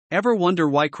Ever wonder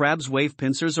why crabs wave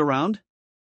pincers around?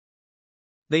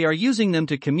 They are using them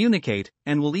to communicate,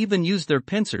 and will even use their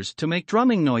pincers to make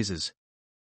drumming noises.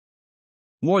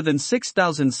 More than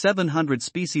 6,700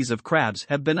 species of crabs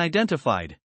have been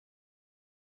identified.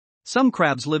 Some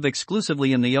crabs live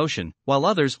exclusively in the ocean, while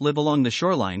others live along the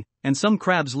shoreline, and some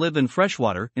crabs live in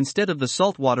freshwater instead of the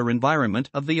saltwater environment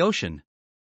of the ocean.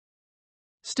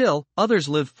 Still, others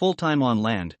live full-time on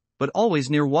land, but always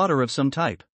near water of some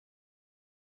type.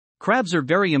 Crabs are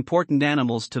very important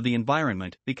animals to the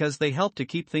environment because they help to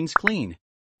keep things clean.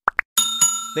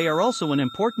 They are also an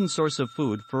important source of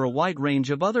food for a wide range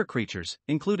of other creatures,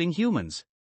 including humans.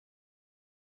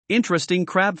 Interesting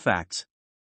crab facts.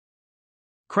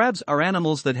 Crabs are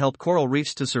animals that help coral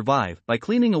reefs to survive by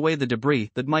cleaning away the debris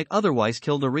that might otherwise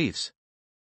kill the reefs.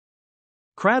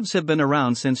 Crabs have been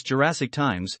around since Jurassic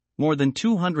times, more than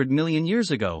 200 million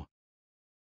years ago.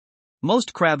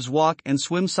 Most crabs walk and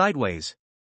swim sideways.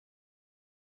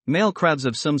 Male crabs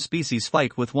of some species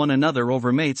fight with one another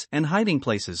over mates and hiding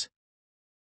places.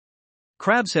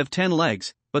 Crabs have 10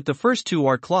 legs, but the first 2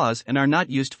 are claws and are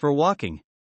not used for walking.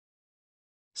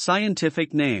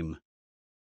 Scientific name.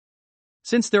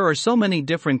 Since there are so many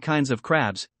different kinds of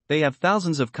crabs, they have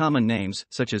thousands of common names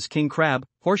such as king crab,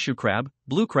 horseshoe crab,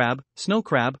 blue crab, snow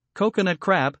crab, coconut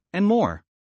crab, and more.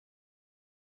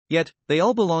 Yet, they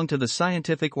all belong to the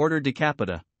scientific order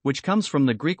Decapita, which comes from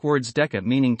the Greek words deca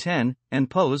meaning 10, and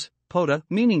pos, poda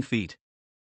meaning feet.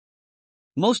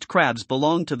 Most crabs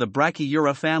belong to the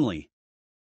Brachyura family.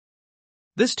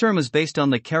 This term is based on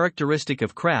the characteristic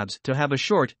of crabs to have a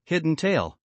short, hidden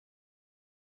tail.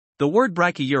 The word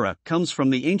Brachyura comes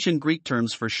from the ancient Greek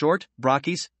terms for short,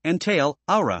 brachys, and tail,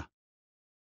 aura.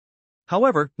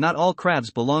 However, not all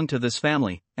crabs belong to this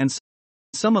family, and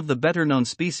some of the better-known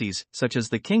species, such as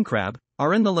the king crab,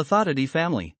 are in the Lithotidae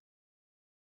family.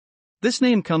 This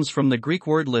name comes from the Greek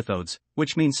word lithodes,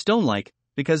 which means stone-like,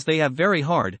 because they have very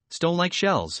hard, stone-like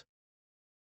shells.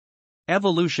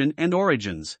 Evolution and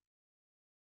origins.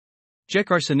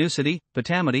 Gecarcinusidae,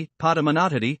 Potamidae,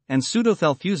 Potamonotidae, and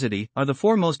Pseudothelphusidae are the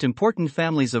 4 most important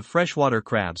families of freshwater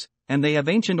crabs, and they have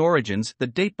ancient origins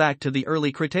that date back to the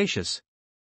early Cretaceous.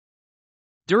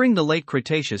 During the late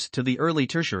Cretaceous to the early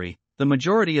Tertiary, the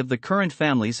majority of the current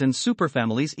families and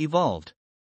superfamilies evolved.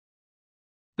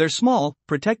 Their small,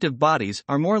 protective bodies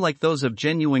are more like those of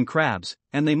genuine crabs,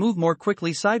 and they move more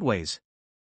quickly sideways.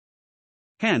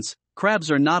 Hence, crabs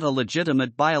are not a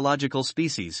legitimate biological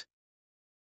species.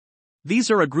 These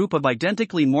are a group of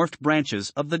identically morphed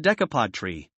branches of the decapod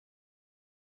tree.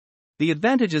 The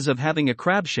advantages of having a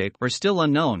crab shape are still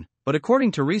unknown, but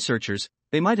according to researchers,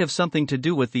 they might have something to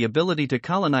do with the ability to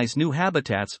colonize new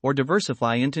habitats or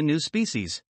diversify into new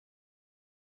species.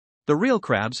 The real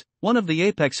crabs, one of the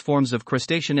apex forms of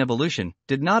crustacean evolution,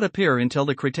 did not appear until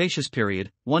the Cretaceous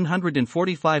period,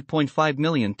 145.5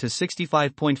 million to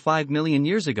 65.5 million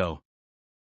years ago.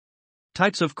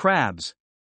 Types of crabs.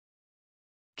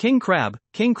 King crab.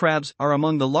 King crabs are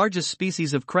among the largest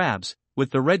species of crabs,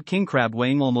 with the red king crab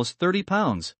weighing almost 30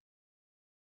 pounds.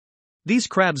 These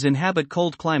crabs inhabit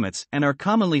cold climates and are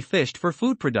commonly fished for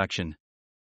food production.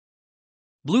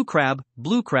 Blue crab.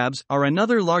 Blue crabs are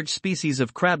another large species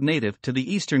of crab native to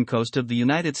the eastern coast of the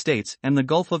United States and the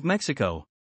Gulf of Mexico.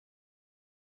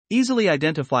 Easily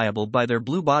identifiable by their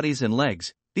blue bodies and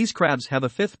legs, these crabs have a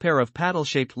 5th pair of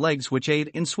paddle-shaped legs which aid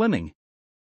in swimming.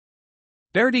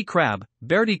 Bairdi crab.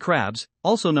 Bairdi crabs,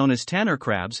 also known as tanner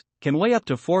crabs, can weigh up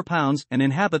to 4 pounds and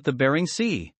inhabit the Bering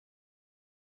Sea.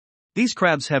 These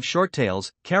crabs have short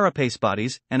tails, carapace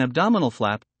bodies, an abdominal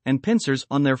flap, and pincers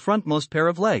on their frontmost pair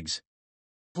of legs.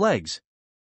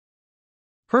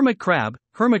 Hermit crab.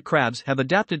 Hermit crabs have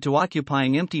adapted to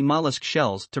occupying empty mollusk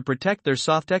shells to protect their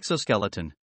soft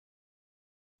exoskeleton.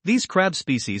 These crab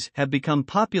species have become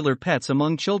popular pets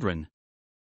among children.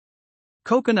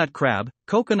 Coconut crab.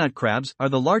 Coconut crabs are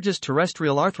the largest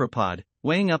terrestrial arthropod,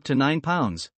 weighing up to 9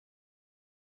 pounds.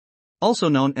 Also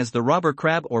known as the robber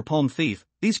crab or palm thief,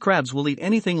 these crabs will eat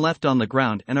anything left on the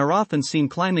ground and are often seen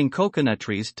climbing coconut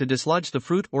trees to dislodge the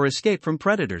fruit or escape from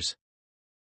predators.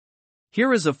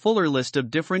 Here is a fuller list of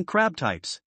different crab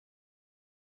types.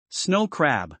 Snow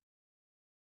crab,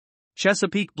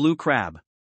 Chesapeake blue crab,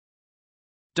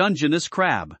 Dungeness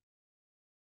crab,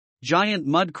 giant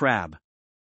mud crab,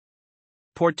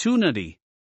 Portunity,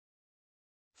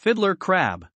 fiddler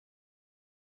crab,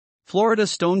 Florida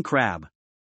stone crab,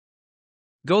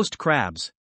 ghost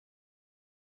crabs,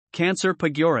 Cancer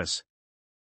pagurus,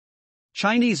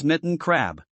 Chinese mitten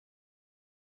crab,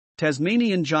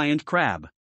 Tasmanian giant crab,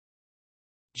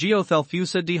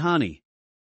 Geothelphusa dehani,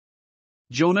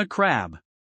 Jonah crab,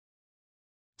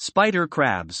 spider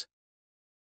crabs,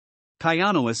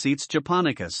 Cyanoacetes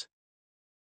japonicus.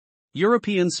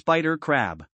 European spider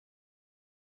crab.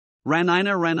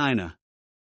 Ranina ranina.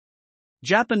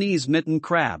 Japanese mitten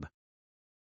crab.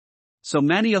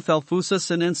 Somaniothhelphusa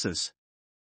sinensis.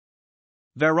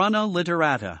 Varuna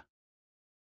literata.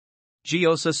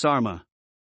 Giosa sarma.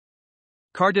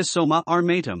 Cardisoma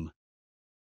armatum.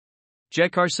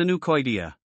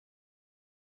 Gecarcinucoidea.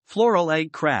 Floral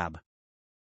egg crab.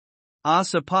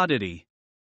 Asapodidae.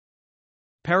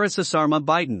 Parasisarma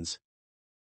bidens.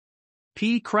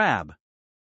 Pea crab.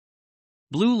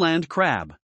 Blue land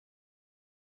crab.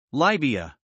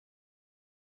 Libia.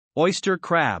 Oyster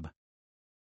crab.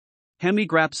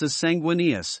 Hemigrapsis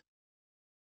sanguineus.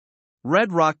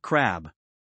 Red rock crab.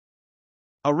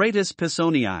 Aratus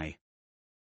pisonii.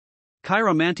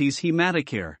 Chiromantes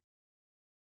hematicare.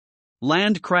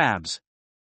 Land crabs.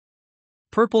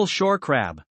 Purple shore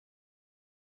crab.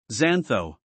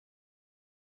 Xantho.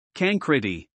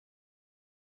 Cancridii.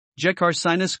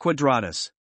 Gecarcinus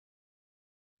quadratus.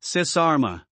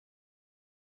 Cisarma.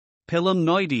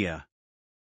 Pilumnoidea.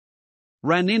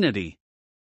 Raninidae.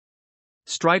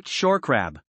 Striped shore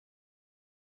crab.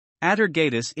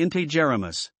 Atergatus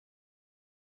integerimus.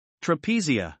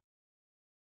 Trapezia.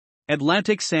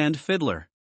 Atlantic sand fiddler.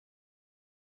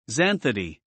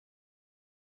 Xanthidae.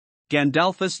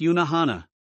 Gandalphus unihana.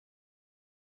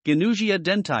 Ganusia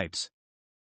dentypes.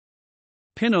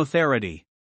 Pinotheridae.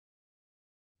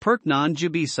 Perchnon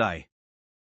gibisi.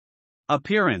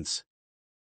 Appearance.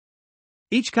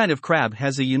 Each kind of crab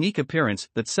has a unique appearance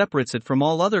that separates it from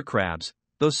all other crabs,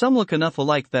 though some look enough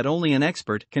alike that only an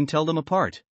expert can tell them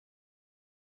apart.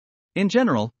 In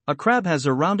general, a crab has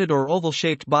a rounded or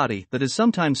oval-shaped body that is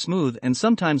sometimes smooth and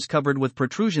sometimes covered with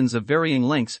protrusions of varying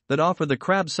lengths that offer the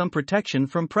crab some protection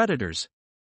from predators.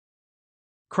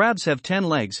 Crabs have 10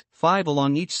 legs, 5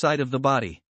 along each side of the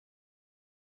body.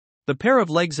 The pair of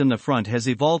legs in the front has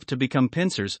evolved to become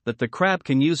pincers that the crab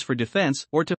can use for defense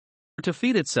or to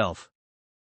feed itself.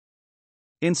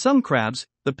 In some crabs,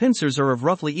 the pincers are of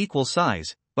roughly equal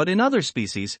size, but in other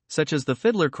species, such as the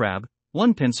fiddler crab,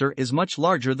 one pincer is much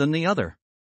larger than the other.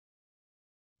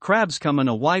 Crabs come in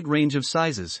a wide range of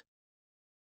sizes.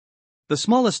 The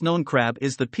smallest known crab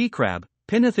is the pea crab,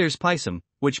 Pinetheres pisum,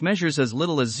 which measures as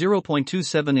little as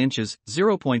 0.27 inches,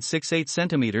 0.68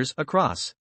 centimeters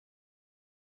across.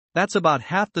 That's about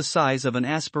half the size of an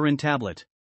aspirin tablet.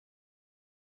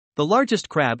 The largest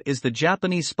crab is the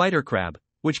Japanese spider crab,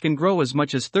 which can grow as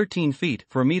much as 13 feet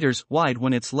 4 meters wide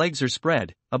when its legs are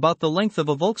spread, about the length of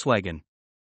a Volkswagen.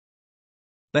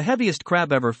 The heaviest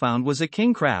crab ever found was a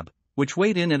king crab, which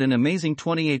weighed in at an amazing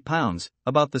 28 pounds,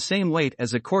 about the same weight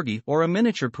as a corgi or a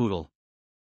miniature poodle.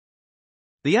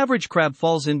 The average crab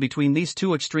falls in between these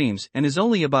two extremes and is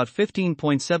only about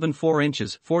 15.74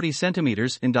 inches 40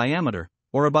 centimeters in diameter,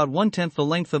 or about 1/10 the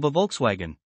length of a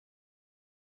Volkswagen.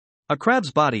 A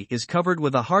crab's body is covered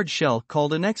with a hard shell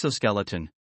called an exoskeleton.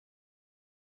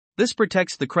 This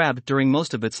protects the crab during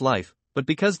most of its life, but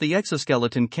because the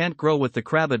exoskeleton can't grow with the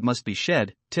crab, it must be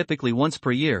shed, typically once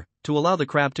per year, to allow the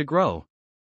crab to grow.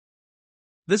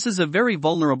 This is a very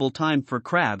vulnerable time for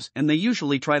crabs, and they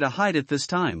usually try to hide at this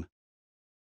time.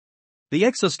 The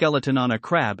exoskeleton on a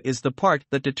crab is the part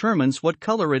that determines what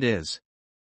color it is.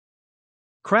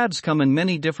 Crabs come in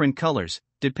many different colors,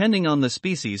 depending on the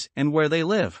species and where they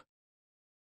live.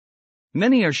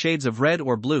 Many are shades of red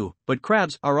or blue, but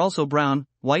crabs are also brown,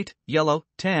 white, yellow,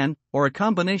 tan, or a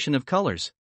combination of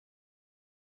colors.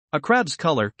 A crab's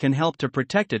color can help to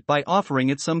protect it by offering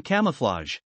it some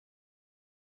camouflage.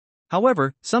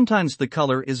 However, sometimes the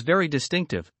color is very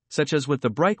distinctive, such as with the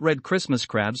bright red Christmas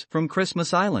crabs from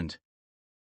Christmas Island.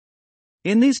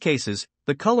 In these cases,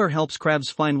 the color helps crabs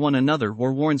find one another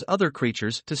or warns other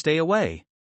creatures to stay away.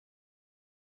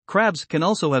 Crabs can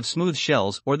also have smooth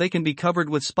shells, or they can be covered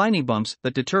with spiny bumps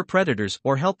that deter predators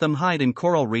or help them hide in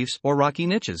coral reefs or rocky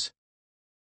niches.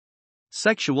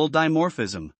 Sexual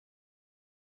dimorphism.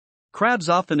 Crabs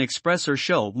often express or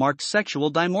show marked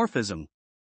sexual dimorphism.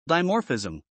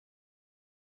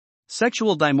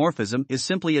 Sexual dimorphism is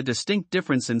simply a distinct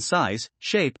difference in size,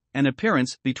 shape, and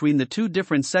appearance between the two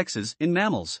different sexes in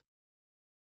mammals.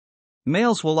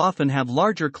 Males will often have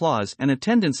larger claws and a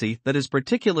tendency that is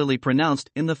particularly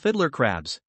pronounced in the fiddler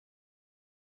crabs.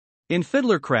 In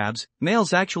fiddler crabs,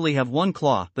 males actually have one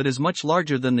claw that is much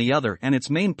larger than the other, and its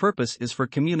main purpose is for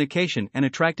communication and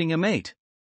attracting a mate.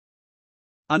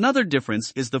 Another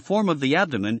difference is the form of the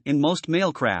abdomen in most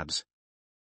male crabs.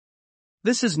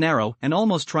 This is narrow and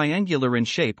almost triangular in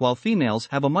shape, while females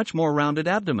have a much more rounded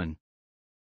abdomen.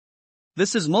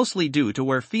 This is mostly due to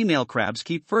where female crabs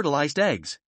keep fertilized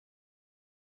eggs.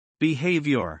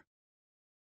 Behavior.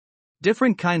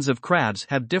 Different kinds of crabs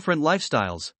have different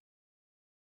lifestyles.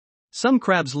 Some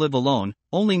crabs live alone,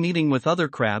 only meeting with other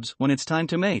crabs when it's time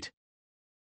to mate.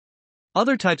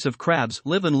 Other types of crabs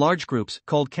live in large groups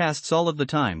called castes all of the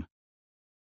time.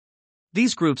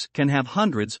 These groups can have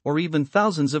hundreds or even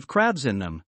thousands of crabs in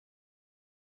them.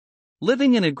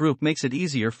 Living in a group makes it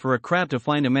easier for a crab to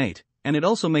find a mate, and it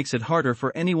also makes it harder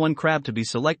for any one crab to be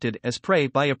selected as prey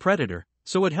by a predator,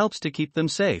 so it helps to keep them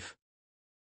safe.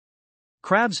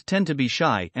 Crabs tend to be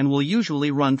shy and will usually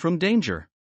run from danger.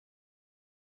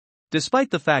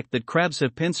 Despite the fact that crabs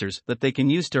have pincers that they can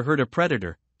use to hurt a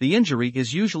predator, the injury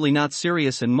is usually not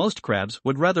serious and most crabs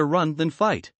would rather run than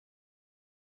fight.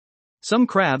 Some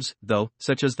crabs, though,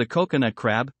 such as the coconut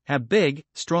crab, have big,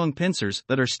 strong pincers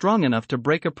that are strong enough to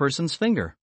break a person's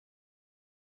finger.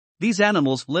 These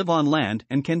animals live on land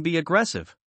and can be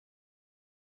aggressive.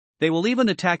 They will even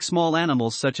attack small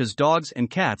animals such as dogs and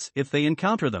cats if they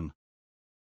encounter them.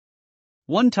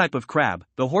 One type of crab,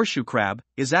 the horseshoe crab,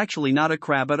 is actually not a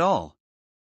crab at all.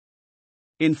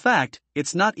 In fact,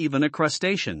 it's not even a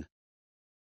crustacean.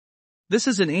 This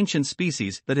is an ancient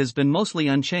species that has been mostly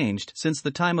unchanged since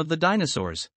the time of the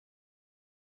dinosaurs.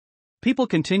 People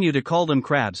continue to call them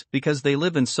crabs because they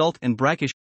live in salt and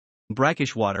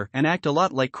brackish water and act a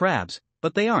lot like crabs,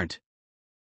 but they aren't.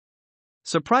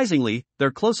 Surprisingly,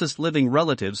 their closest living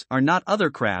relatives are not other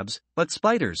crabs, but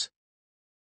spiders.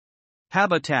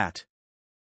 Habitat.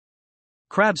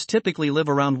 Crabs typically live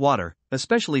around water,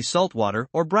 especially salt water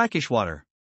or brackish water.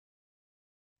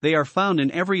 They are found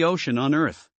in every ocean on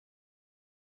Earth.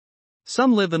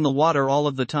 Some live in the water all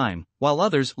of the time, while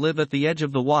others live at the edge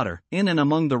of the water, in and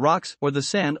among the rocks or the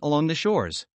sand along the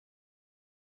shores.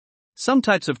 Some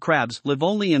types of crabs live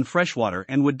only in freshwater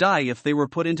and would die if they were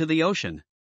put into the ocean.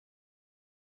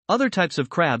 Other types of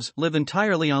crabs live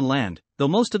entirely on land, though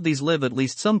most of these live at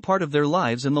least some part of their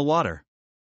lives in the water.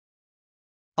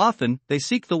 Often, they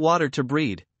seek the water to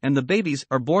breed, and the babies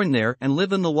are born there and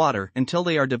live in the water until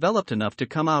they are developed enough to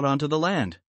come out onto the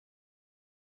land.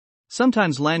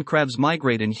 Sometimes land crabs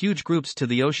migrate in huge groups to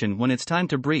the ocean when it's time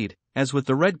to breed, as with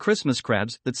the red Christmas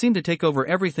crabs that seem to take over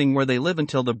everything where they live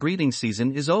until the breeding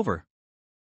season is over.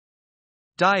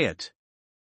 Diet.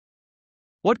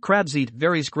 What crabs eat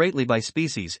varies greatly by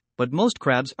species, but most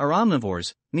crabs are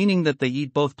omnivores, meaning that they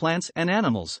eat both plants and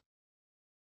animals.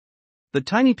 The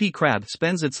tiny pea crab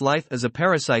spends its life as a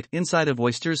parasite inside of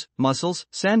oysters, mussels,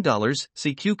 sand dollars,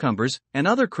 sea cucumbers, and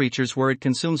other creatures where it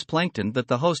consumes plankton that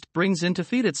the host brings in to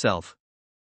feed itself.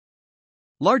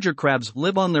 Larger crabs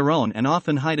live on their own and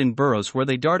often hide in burrows where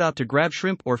they dart out to grab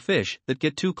shrimp or fish that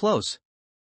get too close.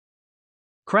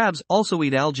 Crabs also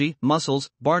eat algae, mussels,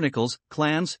 barnacles,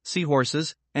 clams,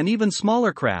 seahorses, and even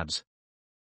smaller crabs.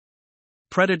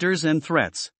 Predators and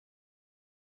threats.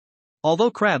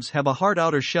 Although crabs have a hard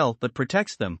outer shell that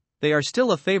protects them, they are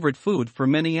still a favorite food for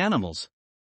many animals.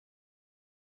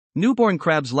 Newborn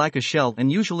crabs lack a shell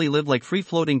and usually live like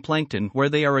free-floating plankton where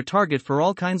they are a target for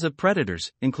all kinds of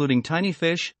predators, including tiny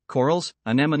fish, corals,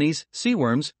 anemones,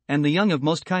 seaworms, and the young of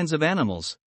most kinds of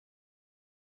animals.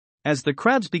 As the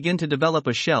crabs begin to develop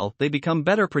a shell, they become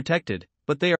better protected,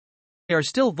 but they are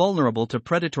still vulnerable to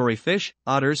predatory fish,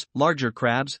 otters, larger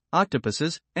crabs,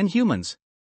 octopuses, and humans.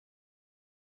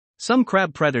 Some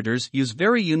crab predators use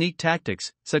very unique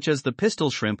tactics, such as the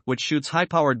pistol shrimp, which shoots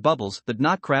high-powered bubbles that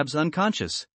knock crabs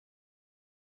unconscious.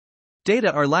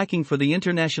 Data are lacking for the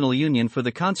International Union for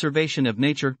the Conservation of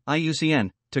Nature, IUCN,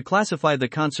 to classify the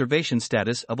conservation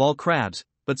status of all crabs,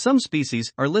 but some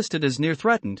species are listed as near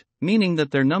threatened, meaning that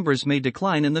their numbers may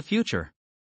decline in the future.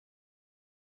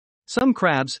 Some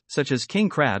crabs, such as king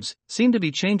crabs, seem to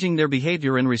be changing their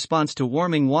behavior in response to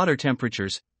warming water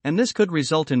temperatures, and this could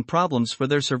result in problems for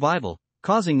their survival,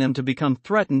 causing them to become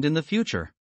threatened in the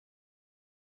future.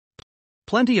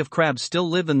 Plenty of crabs still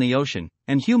live in the ocean,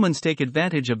 and humans take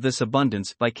advantage of this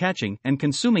abundance by catching and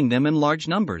consuming them in large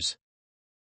numbers.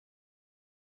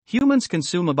 Humans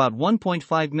consume about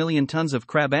 1.5 million tons of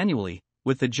crab annually,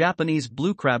 with the Japanese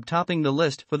blue crab topping the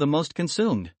list for the most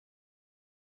consumed.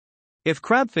 If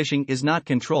crab fishing is not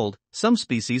controlled, some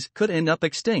species could end up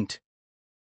extinct.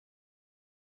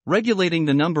 Regulating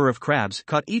the number of crabs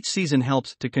caught each season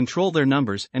helps to control their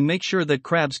numbers and make sure that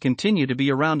crabs continue to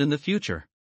be around in the future.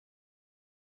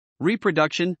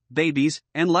 Reproduction, babies,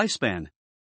 and lifespan.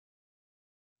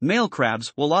 Male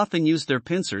crabs will often use their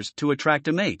pincers to attract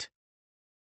a mate.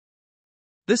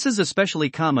 This is especially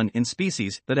common in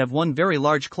species that have one very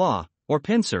large claw, or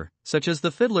pincer, such as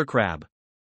the fiddler crab.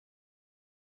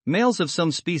 Males of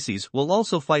some species will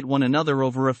also fight one another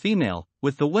over a female,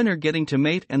 with the winner getting to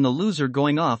mate and the loser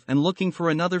going off and looking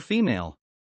for another female.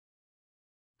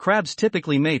 Crabs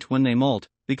typically mate when they molt,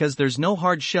 because there's no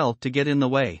hard shell to get in the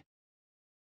way.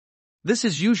 This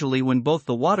is usually when both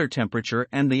the water temperature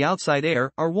and the outside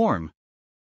air are warm.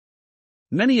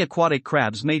 Many aquatic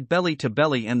crabs mate belly to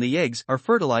belly and the eggs are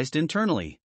fertilized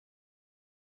internally.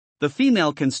 The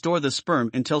female can store the sperm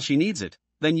until she needs it,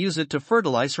 then use it to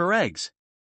fertilize her eggs.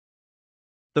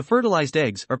 The fertilized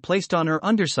eggs are placed on her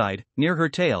underside, near her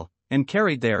tail, and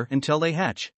carried there until they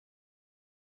hatch.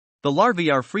 The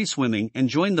larvae are free-swimming and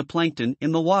join the plankton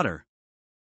in the water.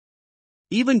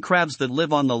 Even crabs that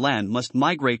live on the land must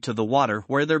migrate to the water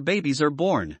where their babies are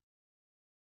born.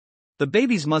 The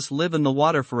babies must live in the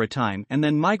water for a time and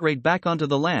then migrate back onto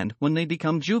the land when they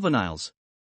become juveniles.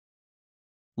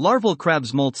 Larval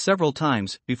crabs molt several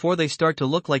times before they start to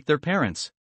look like their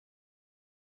parents.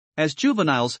 As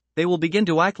juveniles, they will begin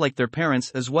to act like their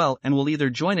parents as well and will either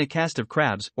join a caste of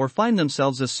crabs or find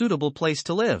themselves a suitable place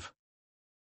to live.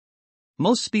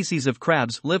 Most species of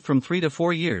crabs live from 3 to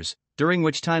 4 years, during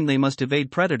which time they must evade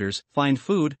predators, find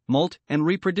food, molt, and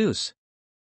reproduce.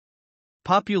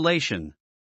 Population.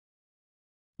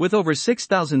 With over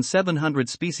 6,700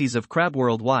 species of crab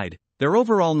worldwide, their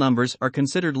overall numbers are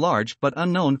considered large but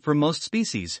unknown for most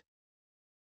species.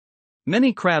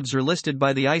 Many crabs are listed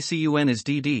by the ICUN as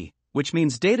DD, which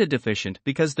means data deficient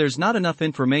because there's not enough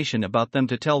information about them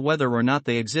to tell whether or not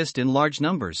they exist in large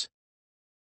numbers.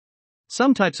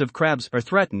 Some types of crabs are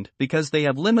threatened because they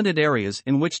have limited areas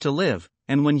in which to live,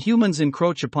 and when humans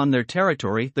encroach upon their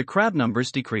territory, the crab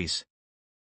numbers decrease.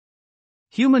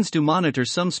 Humans do monitor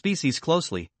some species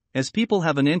closely, as people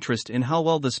have an interest in how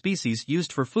well the species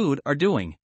used for food are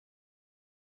doing.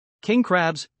 King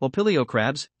crabs, opilio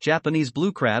crabs, Japanese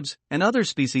blue crabs, and other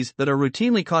species that are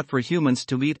routinely caught for humans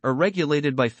to eat are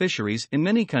regulated by fisheries in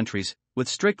many countries, with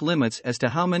strict limits as to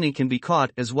how many can be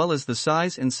caught as well as the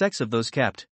size and sex of those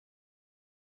kept.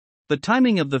 The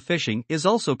timing of the fishing is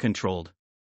also controlled.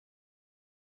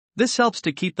 This helps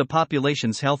to keep the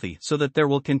populations healthy so that there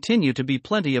will continue to be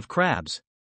plenty of crabs.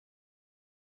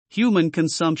 Human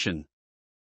consumption.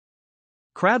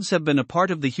 Crabs have been a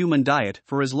part of the human diet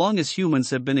for as long as humans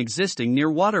have been existing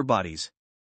near water bodies.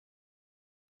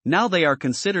 Now they are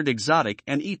considered exotic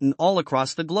and eaten all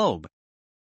across the globe.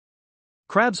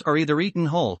 Crabs are either eaten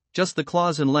whole, just the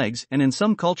claws and legs, and in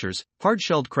some cultures,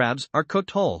 hard-shelled crabs are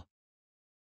cooked whole.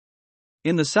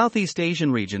 In the Southeast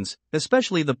Asian regions,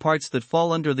 especially the parts that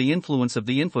fall under the influence of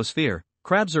the infosphere,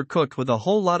 crabs are cooked with a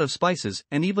whole lot of spices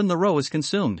and even the roe is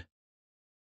consumed.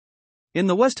 In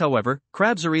the West, however,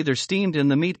 crabs are either steamed and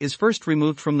the meat is first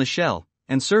removed from the shell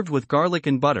and served with garlic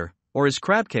and butter, or as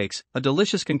crab cakes, a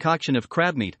delicious concoction of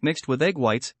crab meat mixed with egg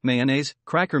whites, mayonnaise,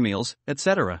 cracker meals,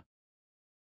 etc.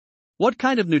 What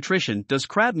kind of nutrition does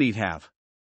crab meat have?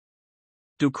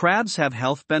 Do crabs have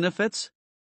health benefits?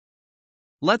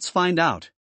 Let's find out.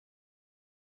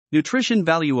 Nutrition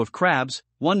value of crabs,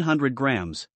 100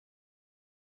 grams.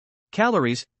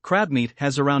 Calories, crab meat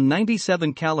has around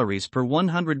 97 calories per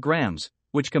 100 grams,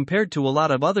 which compared to a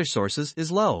lot of other sources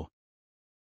is low.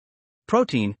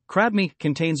 Protein, crab meat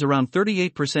contains around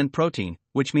 38% protein,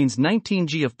 which means 19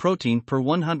 g of protein per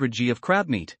 100 g of crab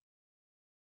meat.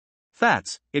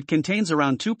 Fats, it contains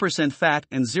around 2% fat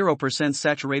and 0%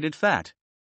 saturated fat.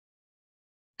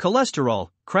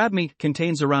 Cholesterol, crab meat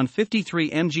contains around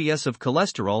 53 mgs of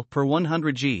cholesterol per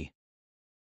 100 g.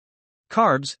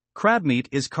 Carbs, crab meat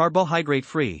is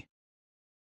carbohydrate-free.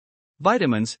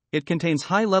 Vitamins, it contains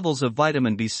high levels of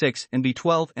vitamin B6 and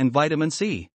B12 and vitamin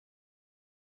C.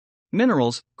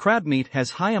 Minerals, crab meat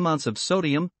has high amounts of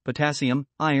sodium, potassium,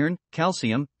 iron,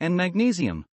 calcium, and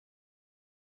magnesium.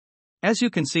 As you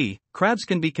can see, crabs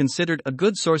can be considered a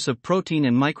good source of protein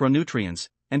and micronutrients,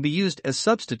 and be used as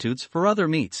substitutes for other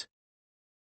meats.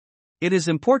 It is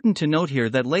important to note here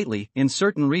that lately, in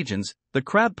certain regions, the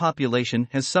crab population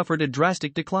has suffered a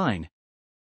drastic decline.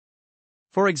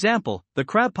 For example, the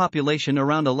crab population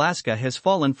around Alaska has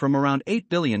fallen from around 8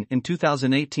 billion in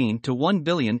 2018 to 1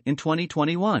 billion in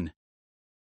 2021.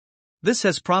 This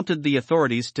has prompted the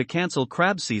authorities to cancel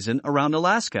crab season around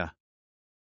Alaska.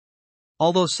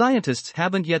 Although scientists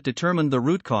haven't yet determined the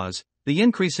root cause, the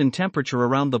increase in temperature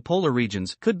around the polar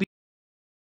regions could be